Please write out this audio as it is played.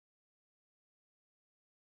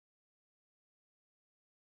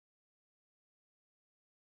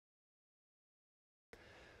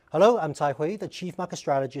Hello, I'm Tai Hui, the Chief Market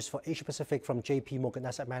Strategist for Asia Pacific from J.P.Morgan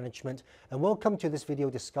Asset Management, and welcome to this video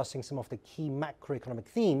discussing some of the key macroeconomic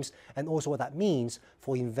themes and also what that means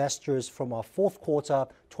for investors from our fourth quarter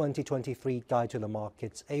 2023 Guide to the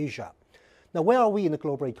Markets Asia. Now, where are we in the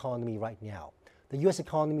global economy right now? The US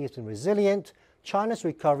economy has been resilient, China's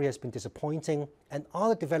recovery has been disappointing, and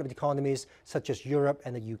other developed economies such as Europe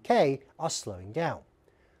and the UK are slowing down.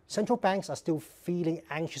 Central banks are still feeling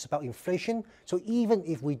anxious about inflation, so even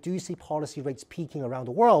if we do see policy rates peaking around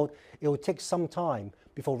the world, it will take some time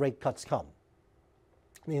before rate cuts come.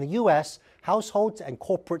 In the US, households and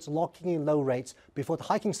corporates locking in low rates before the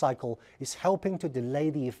hiking cycle is helping to delay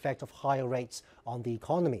the effect of higher rates on the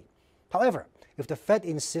economy. However, if the Fed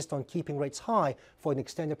insists on keeping rates high for an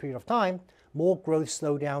extended period of time, more growth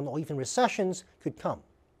slowdown or even recessions could come.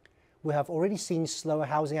 We have already seen slower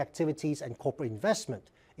housing activities and corporate investment.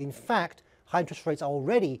 In fact, high interest rates are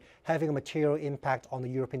already having a material impact on the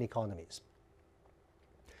European economies.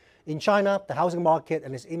 In China, the housing market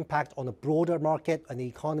and its impact on the broader market and the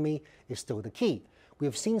economy is still the key. We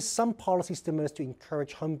have seen some policy stimulus to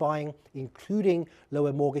encourage home buying, including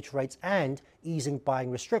lower mortgage rates and easing buying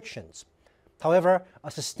restrictions. However, a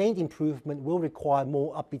sustained improvement will require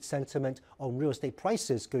more upbeat sentiment on real estate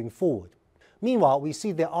prices going forward. Meanwhile, we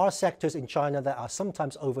see there are sectors in China that are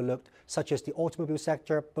sometimes overlooked, such as the automobile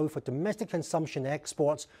sector, both for domestic consumption and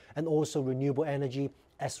exports, and also renewable energy,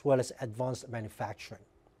 as well as advanced manufacturing.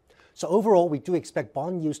 So overall, we do expect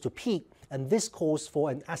bond yields to peak, and this calls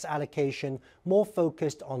for an asset allocation more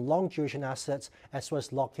focused on long duration assets, as well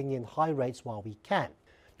as locking in high rates while we can.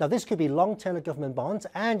 Now, this could be long-term government bonds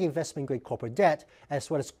and investment-grade corporate debt,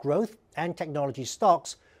 as well as growth and technology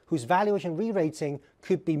stocks, whose valuation re-rating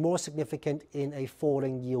could be more significant in a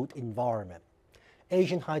falling yield environment.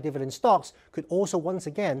 Asian high-dividend stocks could also once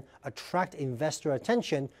again attract investor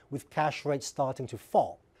attention with cash rates starting to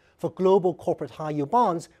fall. For global corporate high-yield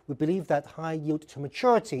bonds, we believe that high yield to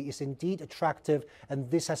maturity is indeed attractive,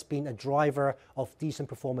 and this has been a driver of decent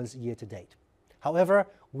performance year to date. However,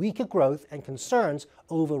 weaker growth and concerns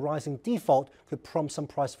over rising default could prompt some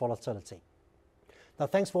price volatility. Now,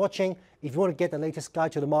 thanks for watching. If you want to get the latest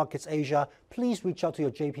Guide to the Markets Asia, please reach out to your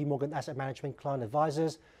J.P.Morgan Asset Management client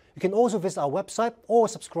advisors. You can also visit our website or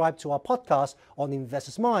subscribe to our podcast on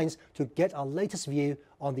Investors' Minds to get our latest view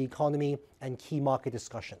on the economy and key market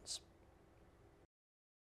discussions.